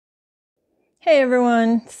Hey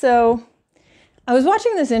everyone. So I was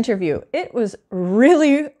watching this interview. It was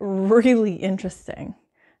really, really interesting.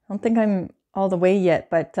 I don't think I'm all the way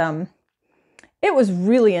yet, but it was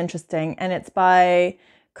really interesting. And it's by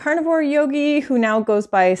carnivore yogi who now goes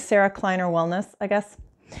by Sarah Kleiner Wellness, I guess.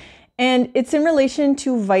 And it's in relation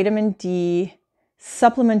to vitamin D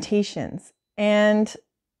supplementations. And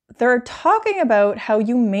they're talking about how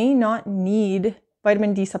you may not need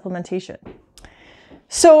vitamin D supplementation.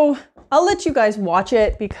 So I'll let you guys watch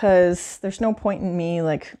it because there's no point in me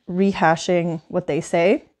like rehashing what they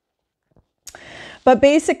say. But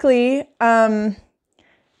basically,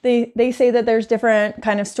 they say that there's different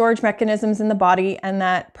kind of storage mechanisms in the body and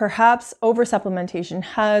that perhaps oversupplementation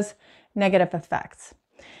has negative effects.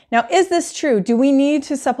 Now, is this true? Do we need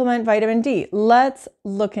to supplement vitamin D? Let's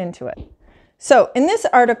look into it. So in this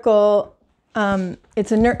article,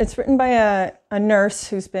 it's written by a nurse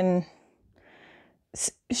who's been...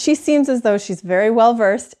 She seems as though she's very well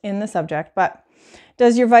versed in the subject, but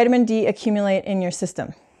does your vitamin D accumulate in your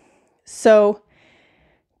system? So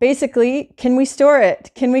basically, can we store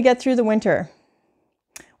it? Can we get through the winter?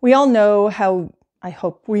 We all know how, I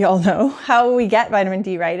hope we all know how we get vitamin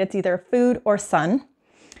D, right? It's either food or sun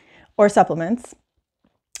or supplements.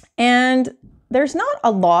 And there's not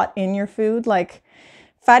a lot in your food, like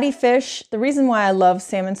fatty fish. The reason why I love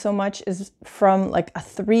salmon so much is from like a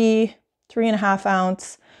 3.5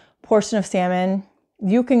 ounce portion of salmon,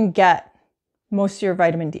 you can get most of your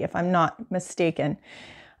vitamin D, if I'm not mistaken.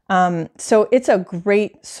 So it's a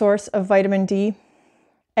great source of vitamin D.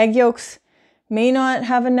 Egg yolks may not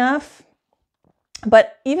have enough,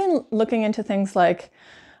 but even looking into things like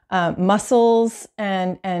mussels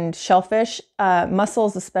and shellfish,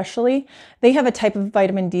 mussels especially, they have a type of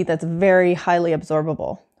vitamin D that's very highly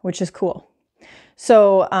absorbable, which is cool.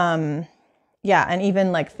 So yeah, and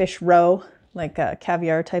even like fish roe, like a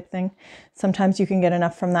caviar type thing. Sometimes you can get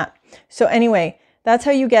enough from that. So anyway, that's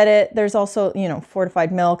how you get it. There's also,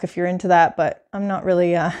 fortified milk if you're into that, but I'm not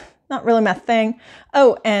really my thing.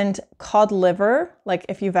 Oh, and cod liver, like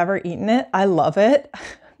if you've ever eaten it, I love it.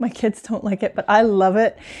 My kids don't like it, but I love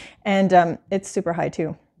it. And it's super high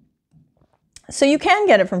too. So you can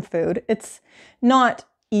get it from food. It's not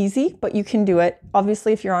easy, but you can do it.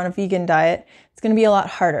 Obviously, if you're on a vegan diet, it's going to be a lot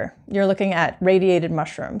harder. You're looking at radiated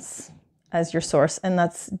mushrooms as your source, and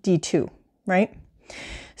that's D2, right?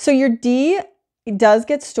 So your D does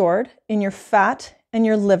get stored in your fat and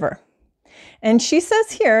your liver. And she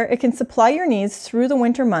says here, it can supply your needs through the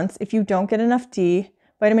winter months if you don't get enough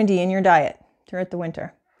vitamin D in your diet throughout the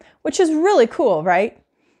winter, which is really cool, right?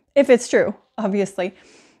 If it's true, obviously.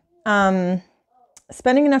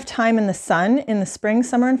 Spending enough time in the sun in the spring,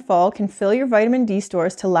 summer, and fall can fill your vitamin D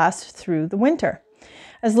stores to last through the winter.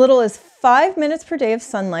 As little as 5 minutes per day of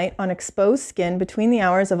sunlight on exposed skin between the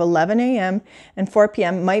hours of 11 a.m. and 4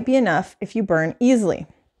 p.m. might be enough if you burn easily.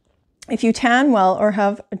 If you tan well or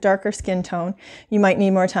have a darker skin tone, you might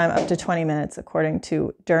need more time, up to 20 minutes, according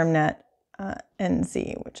to DermNet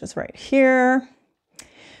NZ, which is right here.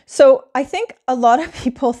 So I think a lot of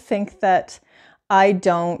people think that I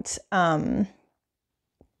don't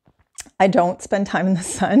spend time in the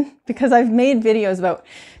sun, because I've made videos about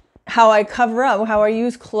how I cover up, how I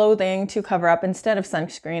use clothing to cover up instead of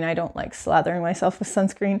sunscreen. I don't like slathering myself with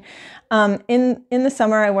sunscreen. In the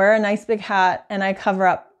summer, I wear a nice big hat and I cover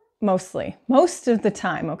up most of the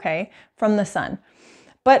time, okay, from the sun.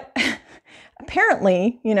 But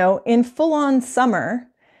apparently, in full-on summer,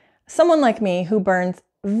 someone like me who burns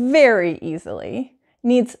very easily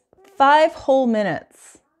needs 5 whole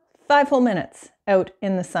minutes out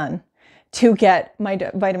in the sun to get my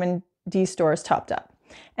vitamin D stores topped up.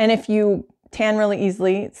 And if you tan really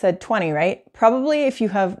easily, it said 20, right? Probably if you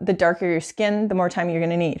have the darker your skin, the more time you're going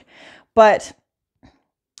to need. But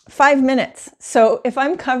 5 minutes. So if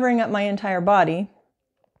I'm covering up my entire body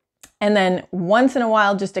and then once in a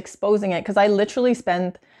while just exposing it, because I literally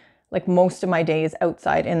spend like most of my days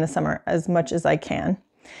outside in the summer as much as I can.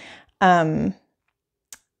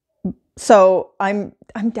 So I'm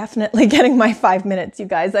definitely getting my 5 minutes, you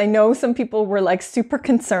guys. I know some people were like super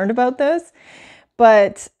concerned about this,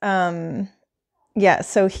 but yeah,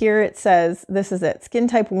 so here it says, this is it. Skin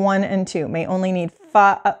type 1 and 2 may only need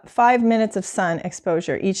 5 minutes of sun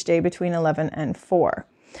exposure each day between 11 and 4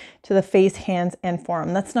 to the face, hands, and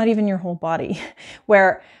forearm. That's not even your whole body.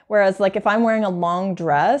 Whereas like if I'm wearing a long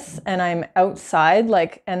dress and I'm outside,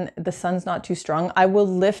 and the sun's not too strong, I will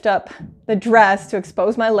lift up the dress to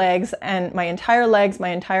expose my legs and my entire legs, my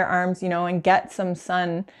entire arms, and get some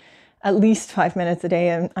sun at least 5 minutes a day.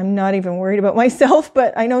 And I'm not even worried about myself,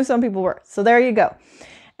 but I know some people were. So there you go.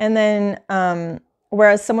 And then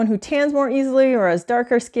Whereas someone who tans more easily or has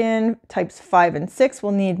darker skin, types 5 and 6,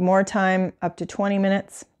 will need more time, up to 20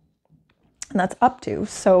 minutes. And that's up to.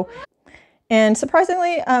 So, and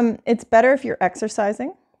surprisingly, it's better if you're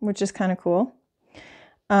exercising, which is kind of cool.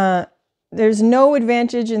 There's no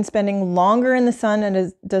advantage in spending longer in the sun, and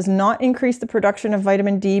it does not increase the production of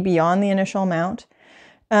vitamin D beyond the initial amount.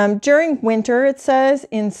 During winter, it says,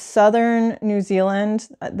 in southern New Zealand,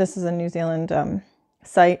 this is a New Zealand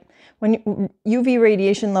site, when UV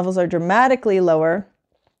radiation levels are dramatically lower,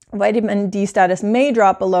 vitamin D status may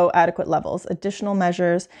drop below adequate levels. Additional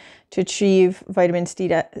measures to achieve vitamin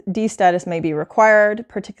D status may be required,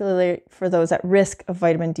 particularly for those at risk of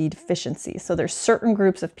vitamin D deficiency. So there's certain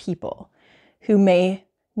groups of people who may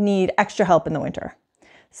need extra help in the winter.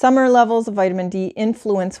 Summer levels of vitamin D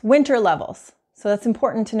influence winter levels. So that's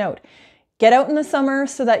important to note. Get out in the summer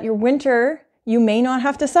so that your winter, you may not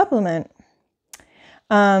have to supplement.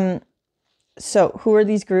 So who are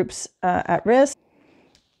these groups at risk?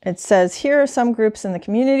 It says here some groups in the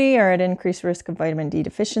community are at increased risk of vitamin D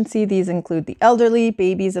deficiency. These include the elderly,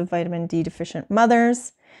 babies of vitamin D deficient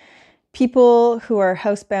mothers, people who are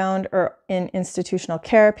housebound or in institutional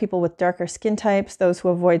care, people with darker skin types, those who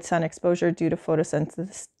avoid sun exposure due to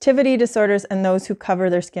photosensitivity disorders, and those who cover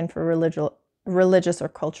their skin for religious or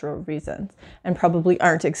cultural reasons and probably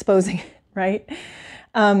aren't exposing it, right?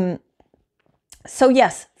 So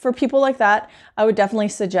yes, for people like that, I would definitely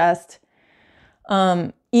suggest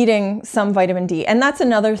eating some vitamin D. And that's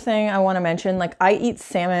another thing I want to mention. Like, I eat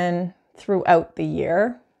salmon throughout the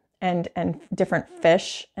year and different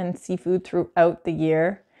fish and seafood throughout the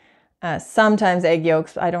year. Sometimes egg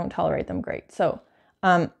yolks, I don't tolerate them great. So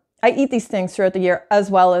I eat these things throughout the year, as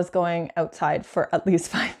well as going outside for at least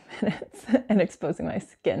 5 minutes and exposing my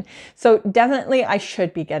skin. So definitely I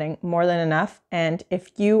should be getting more than enough. And if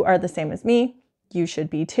you are the same as me, you should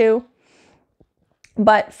be too.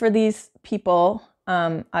 But for these people,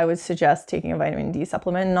 I would suggest taking a vitamin D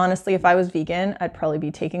supplement. And honestly, if I was vegan, I'd probably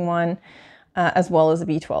be taking one as well as a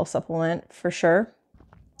B12 supplement for sure.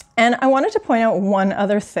 And I wanted to point out one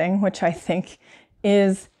other thing, which I think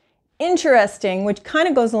is interesting, which kind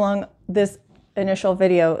of goes along this initial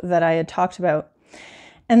video that I had talked about.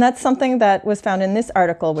 And that's something that was found in this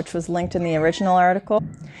article, which was linked in the original article.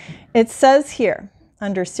 It says here,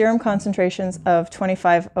 under serum concentrations of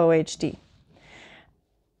 25-OHD,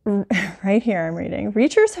 right here I'm reading,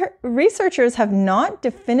 researchers have not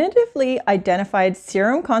definitively identified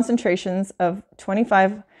serum concentrations of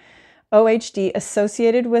 25-OHD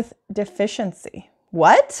associated with deficiency.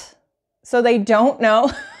 What? So they don't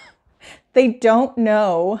know, they don't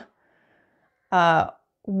know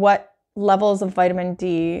what levels of vitamin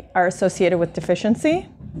D are associated with deficiency,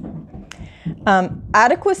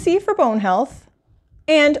 adequacy for bone health,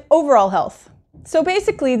 and overall health. So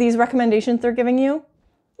basically these recommendations they're giving you,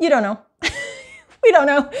 you don't know. We don't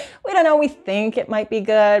know. We don't know. We think it might be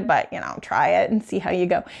good, but try it and see how you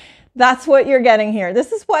go. That's what you're getting here.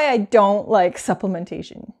 This is why I don't like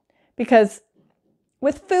supplementation, because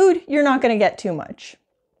with food, you're not going to get too much.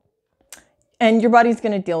 And your body's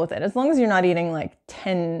going to deal with it. As long as you're not eating like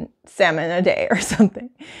 10 salmon a day or something,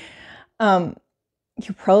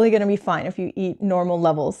 you're probably going to be fine if you eat normal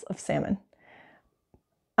levels of salmon.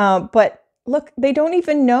 But look, they don't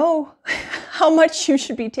even know how much you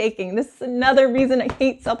should be taking. This is another reason I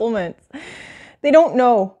hate supplements. They don't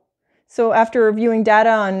know. So after reviewing data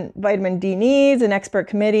on vitamin D needs, an expert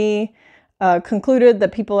committee concluded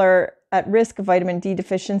that people are at risk of vitamin D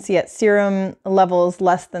deficiency at serum levels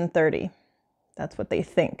less than 30. That's what they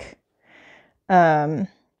think.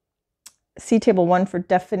 See Table 1 for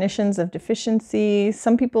definitions of deficiency.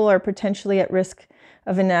 Some people are potentially at risk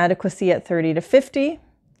of inadequacy at 30 to 50.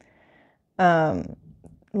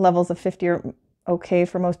 Levels of 50 are okay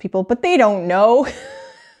for most people, but they don't know.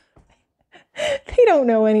 They don't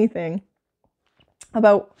know anything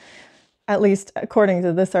about, at least according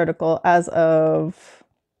to this article, as of,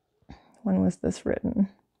 when was this written?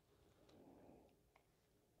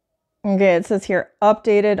 Okay, it says here,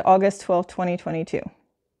 updated August 12th, 2022.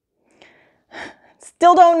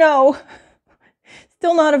 Still don't know.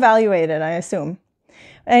 Still not evaluated, I assume.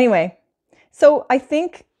 Anyway, so I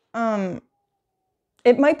think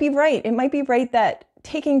it might be right. It might be right that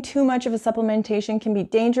taking too much of a supplementation can be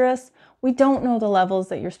dangerous. We don't know the levels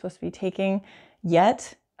that you're supposed to be taking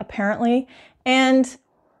yet, apparently. And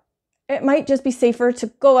it might just be safer to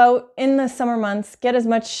go out in the summer months, get as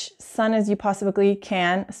much sun as you possibly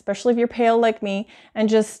can, especially if you're pale like me, and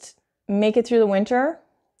just make it through the winter.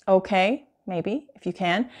 Okay, maybe, if you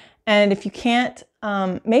can. And if you can't,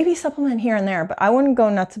 maybe supplement here and there, but I wouldn't go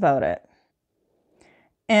nuts about it.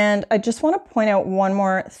 And I just want to point out one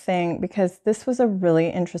more thing, because this was a really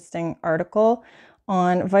interesting article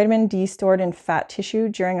on vitamin D stored in fat tissue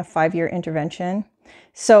during a 5-year intervention.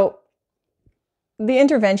 So the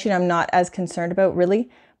intervention I'm not as concerned about really,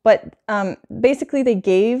 but basically they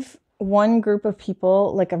gave one group of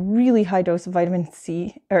people like a really high dose of vitamin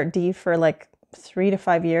C or D for like 3 to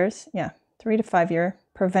 5 years. Yeah, 3 to 5 year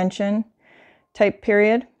prevention type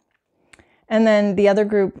period. And then the other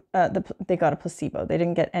group, they got a placebo. They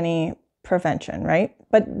didn't get any prevention, right?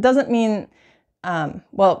 But doesn't mean,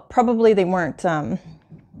 well, probably they weren't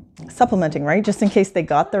supplementing, right? Just in case they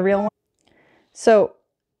got the real one. So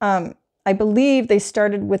I believe they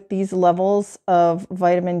started with these levels of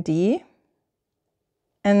vitamin D.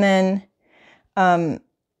 And then,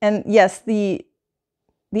 and yes, the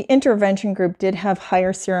intervention group did have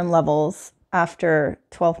higher serum levels after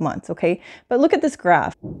 12 months, okay? But look at this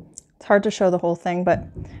graph. It's hard to show the whole thing, but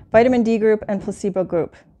vitamin D group and placebo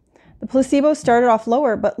group. The placebo started off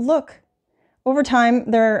lower, but look, over time,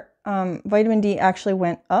 their vitamin D actually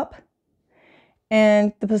went up,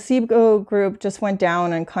 and the placebo group just went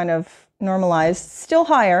down and kind of normalized, still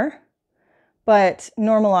higher, but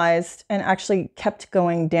normalized and actually kept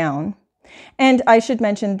going down. And I should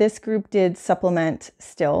mention this group did supplement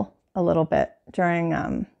still a little bit during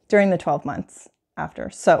the 12 months after.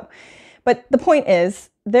 So, but the point is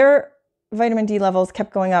their vitamin D levels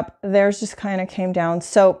kept going up. Theirs just kind of came down.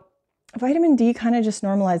 So vitamin D kind of just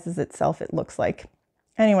normalizes itself, it looks like.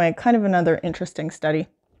 Anyway, kind of another interesting study.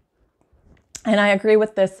 And I agree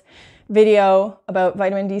with this video about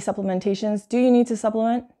vitamin D supplementations. Do you need to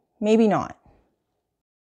supplement? Maybe not.